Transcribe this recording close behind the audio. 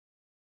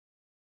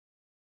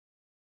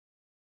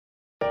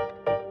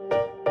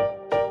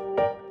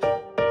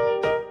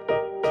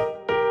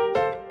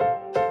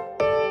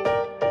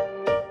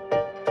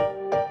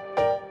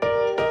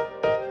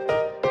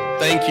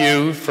thank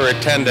you for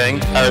attending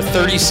our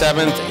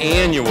 37th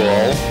Annual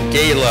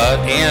Gala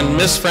and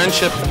Miss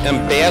Friendship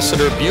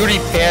Ambassador Beauty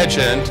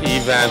Pageant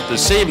event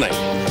this evening.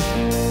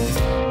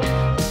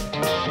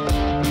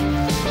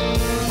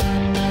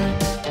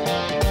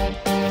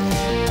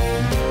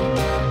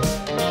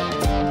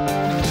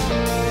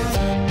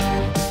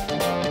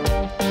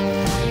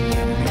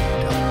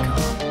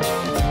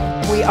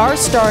 We are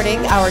starting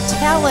our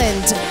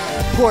talent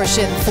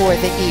portion for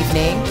the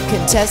evening.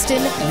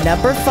 Contestant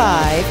number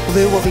 5,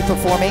 Blue, will be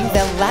performing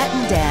the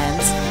Latin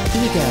dance,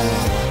 Ego.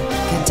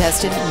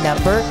 Contestant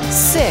number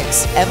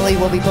 6, Emily,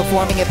 will be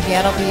performing a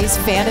piano piece,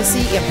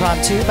 Fantasy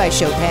Impromptu by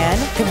Chopin,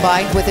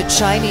 combined with a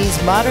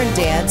Chinese modern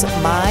dance,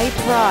 My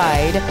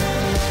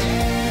Pride.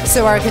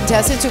 So our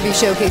contestants will be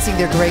showcasing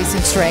their grace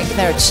and strength in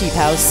our Cheap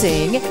House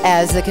Sing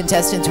as the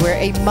contestants wear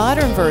a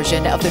modern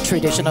version of the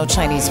traditional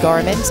Chinese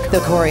garments. The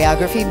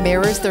choreography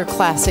mirrors their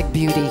classic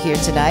beauty here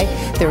tonight.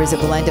 There is a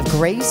blend of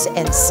grace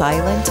and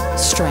silent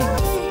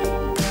strength.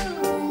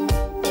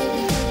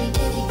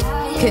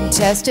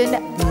 Contestant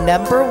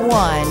number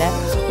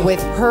 1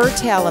 with her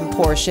talent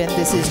portion,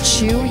 this is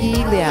Chu Yi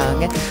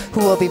Liang, who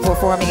will be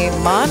performing a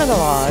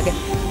monologue.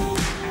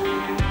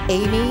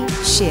 Amy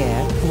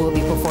Xie, who will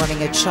be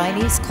performing a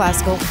Chinese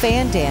classical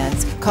fan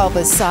dance called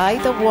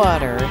Beside the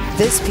Water.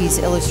 This piece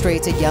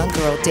illustrates a young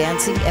girl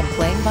dancing and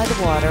playing by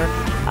the water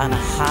on a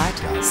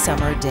hot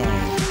summer day.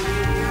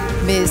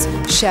 Ms.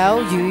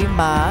 Xiao Yu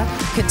Ma,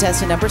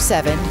 contestant number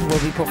 7, who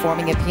will be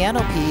performing a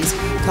piano piece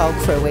called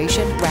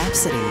Croatian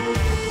Rhapsody.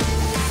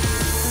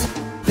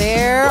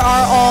 There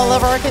are all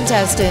of our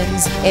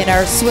contestants in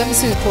our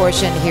swimsuit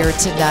portion here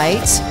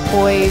tonight.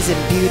 Poise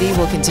and beauty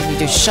will continue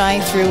to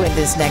shine through in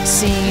this next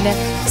scene.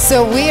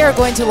 So we are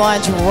going to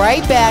launch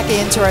right back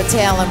into our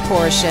talent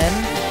portion.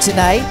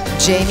 Tonight,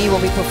 Jamie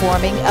will be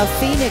performing a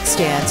phoenix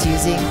dance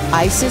using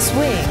Isis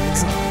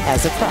wings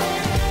as a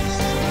prop.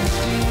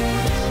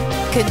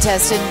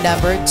 Contestant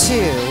number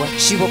 2,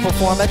 she will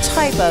perform a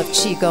type of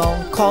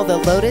Qigong called the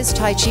Lotus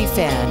Tai Chi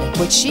Fan,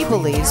 which she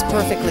believes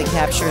perfectly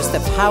captures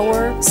the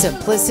power,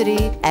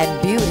 simplicity,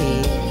 and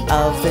beauty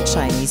of the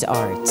Chinese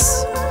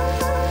arts.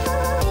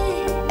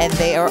 And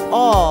they are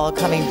all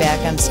coming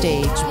back on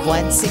stage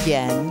once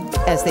again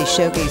as they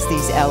showcase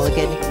these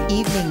elegant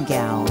evening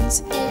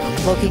gowns,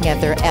 looking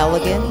at their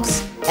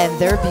elegance and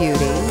their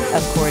beauty,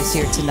 of course,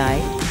 here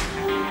tonight.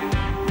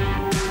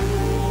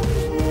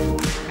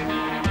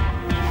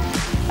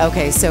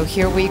 Okay, so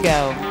here we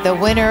go. The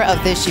winner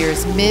of this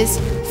year's Miss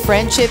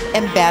Friendship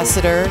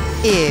Ambassador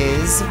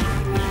is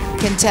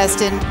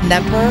contestant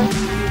number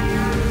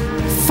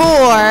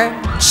 4,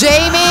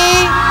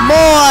 Jamie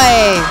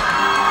Moy.